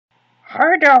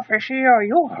Hi there, Fishy. Are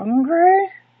you hungry?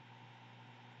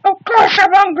 Of course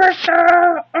I'm hungry,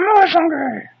 sir. I'm always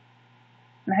hungry.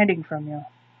 I'm hiding from you.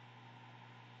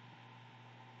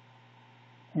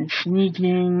 And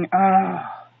sneaking.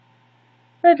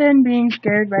 But then being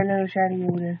scared by little Shady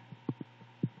over there.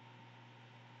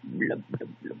 Blub, blub,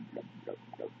 blub, blub, blub,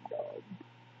 blub, blub.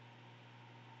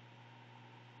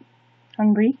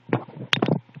 Hungry?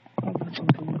 I'll get some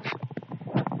food.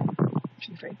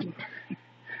 See if I can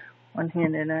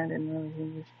one-handed. I didn't really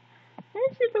do this.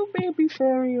 There's a little baby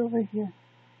fairy over here.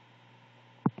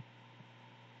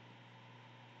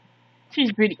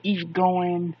 She's pretty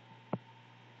easygoing.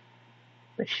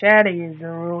 But Shady is the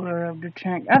ruler of the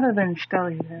tank, other than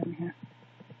Scully in here.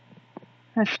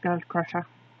 That's Skull Crusher.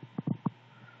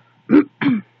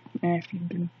 And if you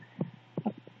can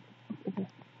up to the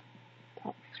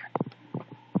top.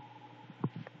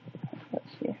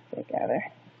 Let's see if they got her.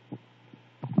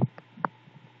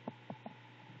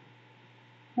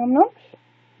 Num nums?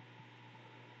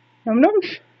 Num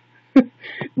nums?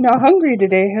 Not hungry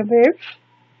today, huh, babes?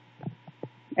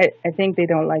 I think they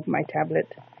don't like my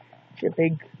tablet. It's a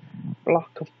big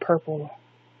block of purple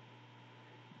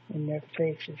in their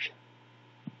faces.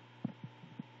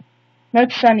 No,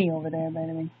 it's sunny over there, by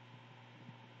the way.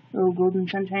 Little golden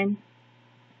sunshine.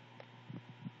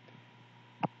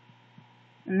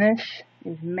 And this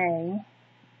is May.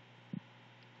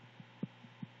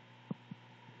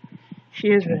 She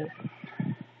is a...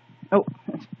 Oh,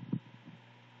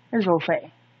 there's old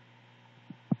Faye.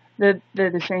 They're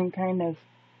the same kind of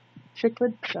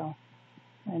cichlid, so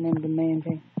I named them May and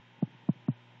Faye.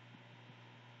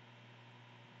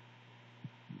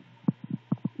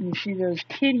 You see those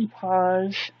kitty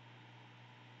paws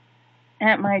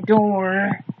at my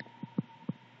door.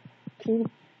 Kitty,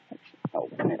 let's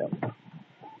open it up.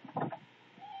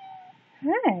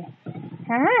 Hi.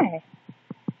 Hi.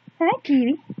 Hi,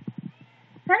 kitty.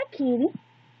 Hi, kitty.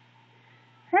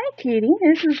 Hi, kitty.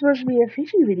 This is supposed to be a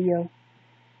fishy video.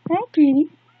 Hi, kitty.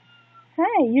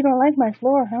 Hi, you don't like my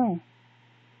floor, huh?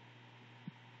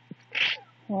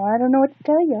 Well, I don't know what to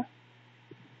tell you.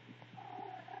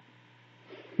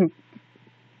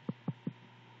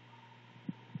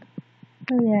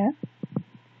 Oh, yeah?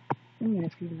 I'm gonna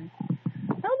feed my...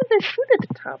 Oh, but there's food at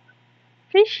the top.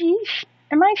 Fishies,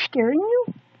 am I scaring you?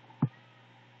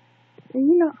 Are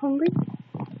you not hungry?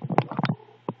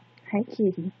 Hi,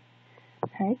 kitty.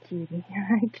 Hi, kitty.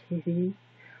 Hi, kitty.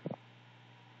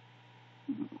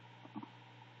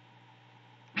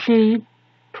 See?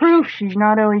 Proof she's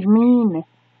not always mean.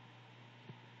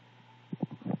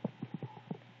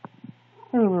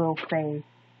 Oh, little Faye.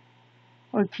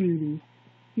 Oh, cutie.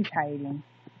 He's hiding.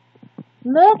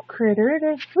 Look, critter,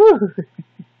 there's food.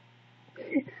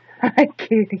 Hi,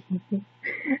 kitty.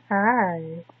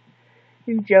 Hi.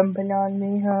 You jumping on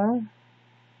me, huh?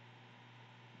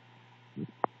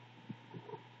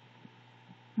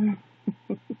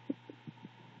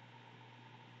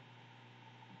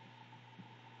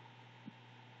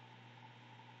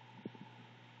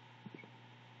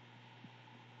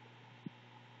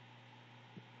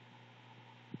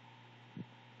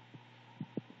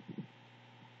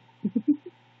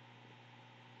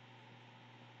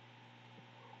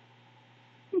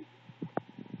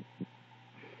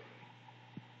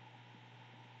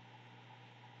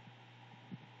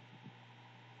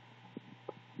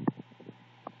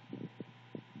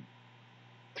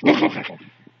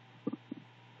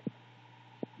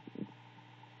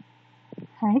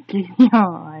 Hi, kitty.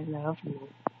 Oh, I love you.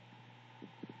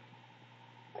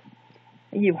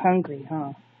 Are you hungry,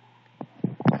 huh?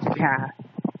 Yeah.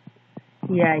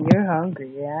 Yeah, you're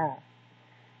hungry, yeah.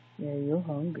 Yeah, you're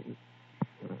hungry.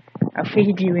 I'll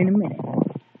feed you in a minute.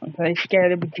 If I scare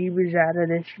the bejeebers out of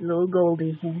this little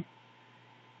Goldie here.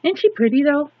 Isn't she pretty,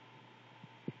 though?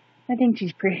 I think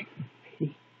she's pretty.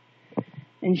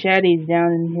 And Shady's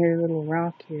down in here, little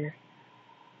rock here.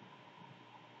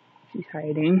 She's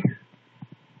hiding.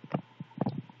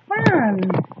 Come on!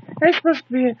 That's supposed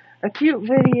to be a cute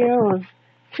video of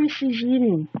fishies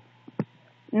eating.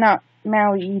 Not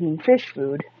Maui eating fish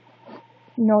food.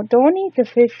 No, don't eat the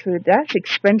fish food. That's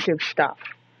expensive stuff.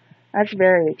 That's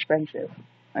very expensive.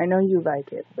 I know you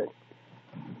like it, but...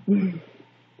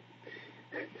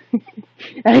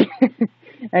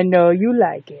 I know you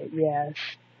like it, yes.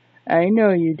 I know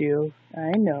you do.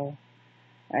 I know.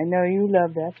 I know you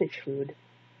love that fish food.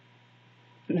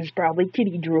 There's probably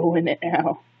kitty drool in it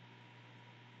now.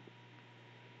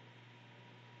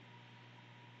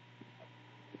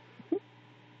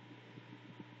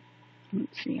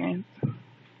 Let's see.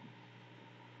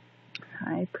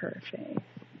 Hi, perfect.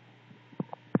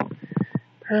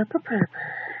 Purr.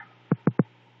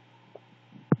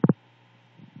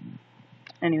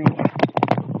 Anyway.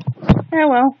 Yeah,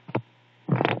 well.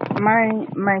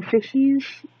 My fishies,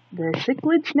 they're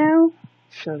cichlids now,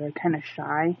 so they're kind of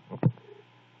shy.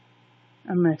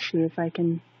 I'm gonna see if I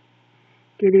can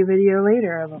get a video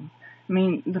later of them. I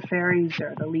mean, the fairies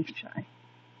are the least shy.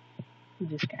 You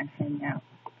just kind of hang out.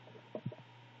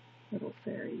 Little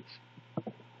fairies.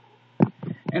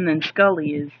 And then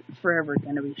Scully is forever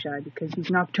gonna be shy because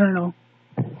he's nocturnal.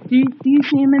 Do you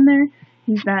see him in there?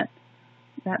 He's that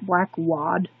black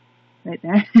wad right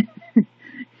there.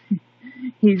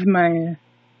 He's my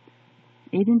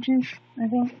 8 inches, I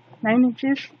think, 9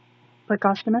 inches,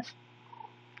 Plecostomus.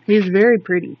 He's very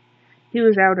pretty. He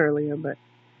was out earlier, but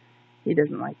he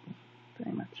doesn't like me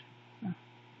very much. So.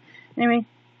 Anyway,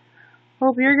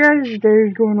 hope your guys' day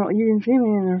is going well. You can see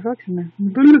me in the reflection there.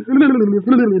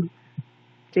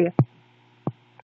 See ya.